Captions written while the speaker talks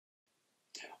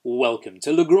Welcome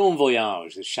to Le Grand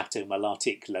Voyage, the Chateau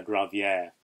Melodique La Gravière.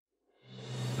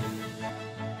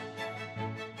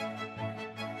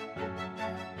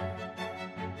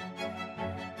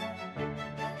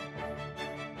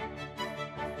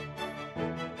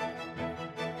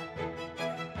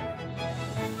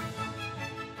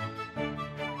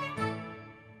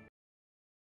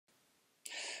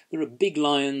 There are big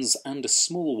lions and a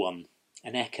small one,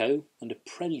 an echo and a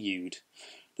prelude.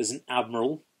 There's an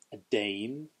admiral, a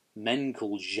dame, men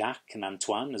called Jacques and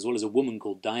Antoine, as well as a woman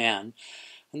called Diane,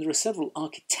 and there are several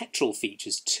architectural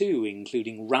features too,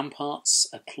 including ramparts,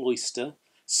 a cloister,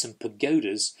 some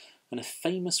pagodas, and a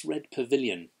famous red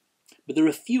pavilion. But there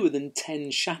are fewer than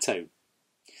 10 chateaux.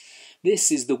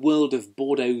 This is the world of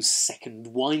Bordeaux's second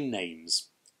wine names.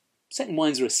 Second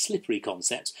wines are a slippery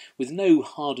concept with no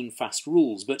hard and fast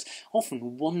rules, but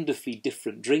often wonderfully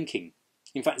different drinking.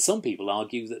 In fact, some people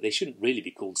argue that they shouldn't really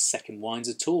be called second wines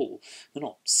at all. They're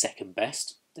not second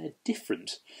best, they're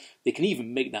different. They can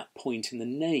even make that point in the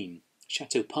name.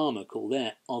 Chateau Parma call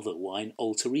their other wine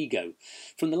alter ego,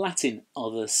 from the Latin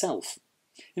other self.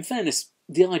 In fairness,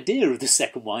 the idea of the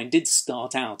second wine did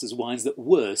start out as wines that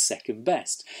were second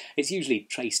best. It's usually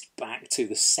traced back to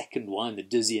the second wine, the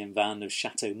deuxième vin of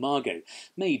Chateau Margaux,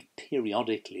 made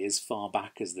periodically as far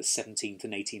back as the 17th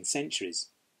and 18th centuries.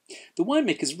 The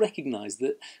winemakers recognised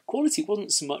that quality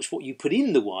wasn't so much what you put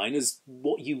in the wine as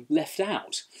what you left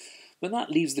out. But that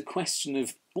leaves the question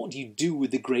of what do you do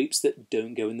with the grapes that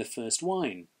don't go in the first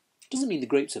wine? It doesn't mean the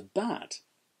grapes are bad.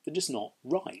 They're just not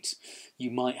right. You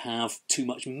might have too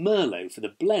much Merlot for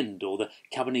the blend, or the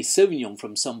Cabernet Sauvignon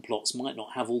from some plots might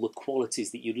not have all the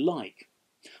qualities that you'd like.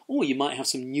 Or you might have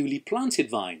some newly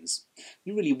planted vines.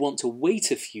 You really want to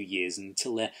wait a few years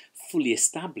until they're fully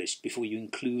established before you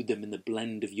include them in the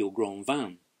blend of your Grand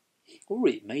Vin. Or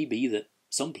it may be that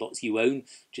some plots you own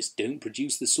just don't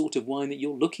produce the sort of wine that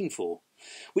you're looking for,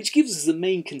 which gives us the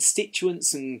main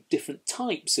constituents and different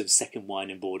types of second wine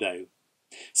in Bordeaux.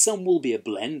 Some will be a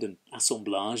blend and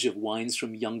assemblage of wines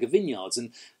from younger vineyards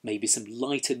and maybe some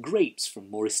lighter grapes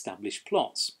from more established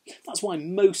plots. That's why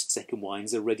most second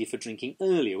wines are ready for drinking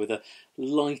earlier with a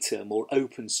lighter, more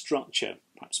open structure,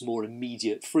 perhaps more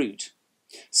immediate fruit.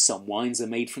 Some wines are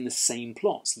made from the same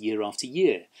plots year after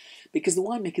year, because the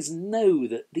winemakers know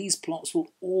that these plots will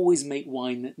always make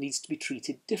wine that needs to be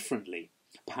treated differently,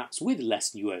 perhaps with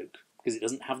less new oak, because it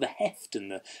doesn't have the heft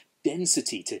and the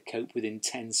density to cope with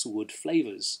intense wood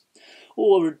flavours,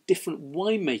 or a different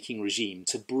winemaking regime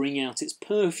to bring out its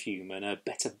perfume and a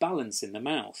better balance in the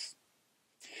mouth.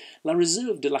 La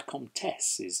Réserve de la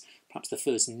Comtesse is perhaps the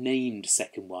first named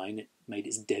second wine. It made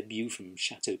its debut from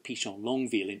Chateau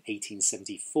Pichon-Longueville in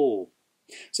 1874.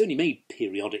 It's only made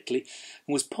periodically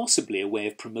and was possibly a way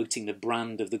of promoting the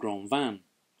brand of the Grand Vin.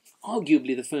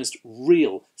 Arguably the first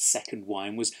real second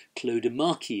wine was Clos de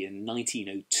Marquis in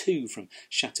 1902 from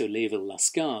Chateau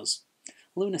Léville-Lascars,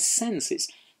 although in a sense it's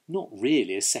not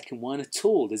really a second wine at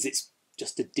all, as it's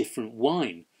just a different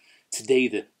wine. Today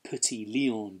the Petit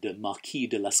Lion de Marquis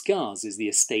de Lascars is the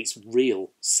estate's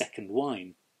real second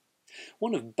wine.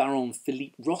 One of Baron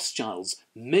Philippe Rothschild's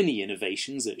many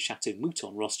innovations at Chateau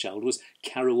Mouton Rothschild was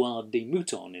Carroir des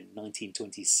Moutons in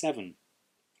 1927.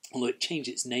 Although it changed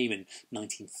its name in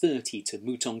 1930 to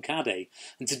Mouton Cadet,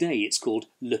 and today it's called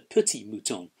Le Petit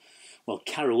Mouton, while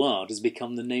Carroir has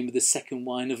become the name of the second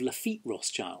wine of Lafite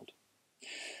Rothschild.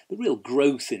 The real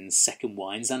growth in second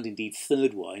wines, and indeed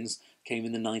third wines, came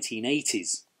in the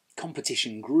 1980s.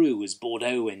 Competition grew as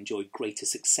Bordeaux enjoyed greater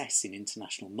success in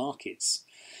international markets.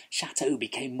 Chateaux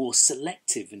became more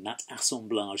selective in that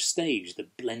assemblage stage, the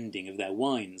blending of their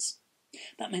wines.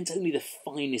 That meant only the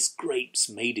finest grapes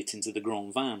made it into the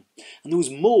Grand Vin, and there was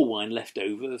more wine left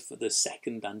over for the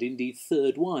second and indeed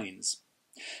third wines.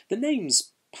 The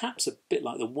names, perhaps a bit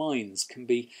like the wines, can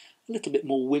be a little bit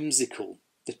more whimsical.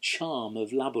 The charm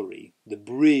of Laborie, the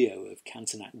brio of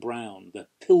Cantenac Brown, the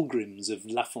pilgrims of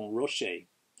Lafont Rocher.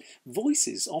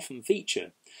 Voices often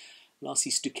feature.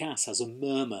 Larcy Stucas has a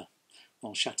murmur,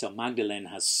 while Chateau Magdelaine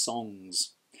has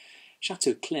songs.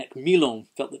 Chateau Clerc Milon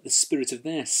felt that the spirit of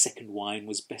their second wine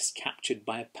was best captured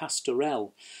by a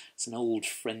pastorelle. It's an old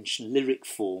French lyric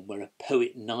form where a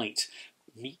poet knight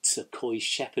meets a coy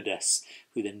shepherdess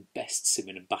who then bests him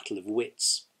in a battle of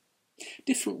wits.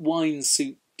 Different wines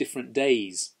suit different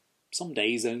days. Some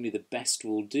days only the best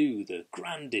will do, the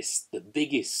grandest, the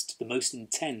biggest, the most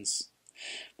intense.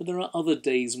 But there are other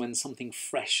days when something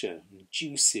fresher and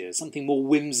juicier, something more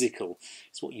whimsical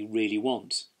is what you really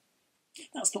want.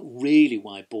 That's not really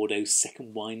why Bordeaux's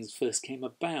second wines first came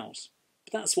about,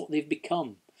 but that's what they've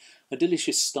become, a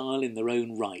delicious style in their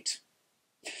own right.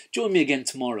 Join me again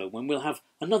tomorrow when we'll have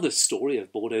another story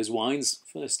of Bordeaux's wines,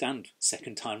 first and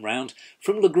second time round,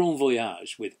 from Le Grand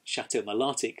Voyage with Chateau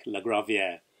Malartic La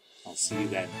Gravière. I'll see you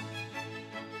then.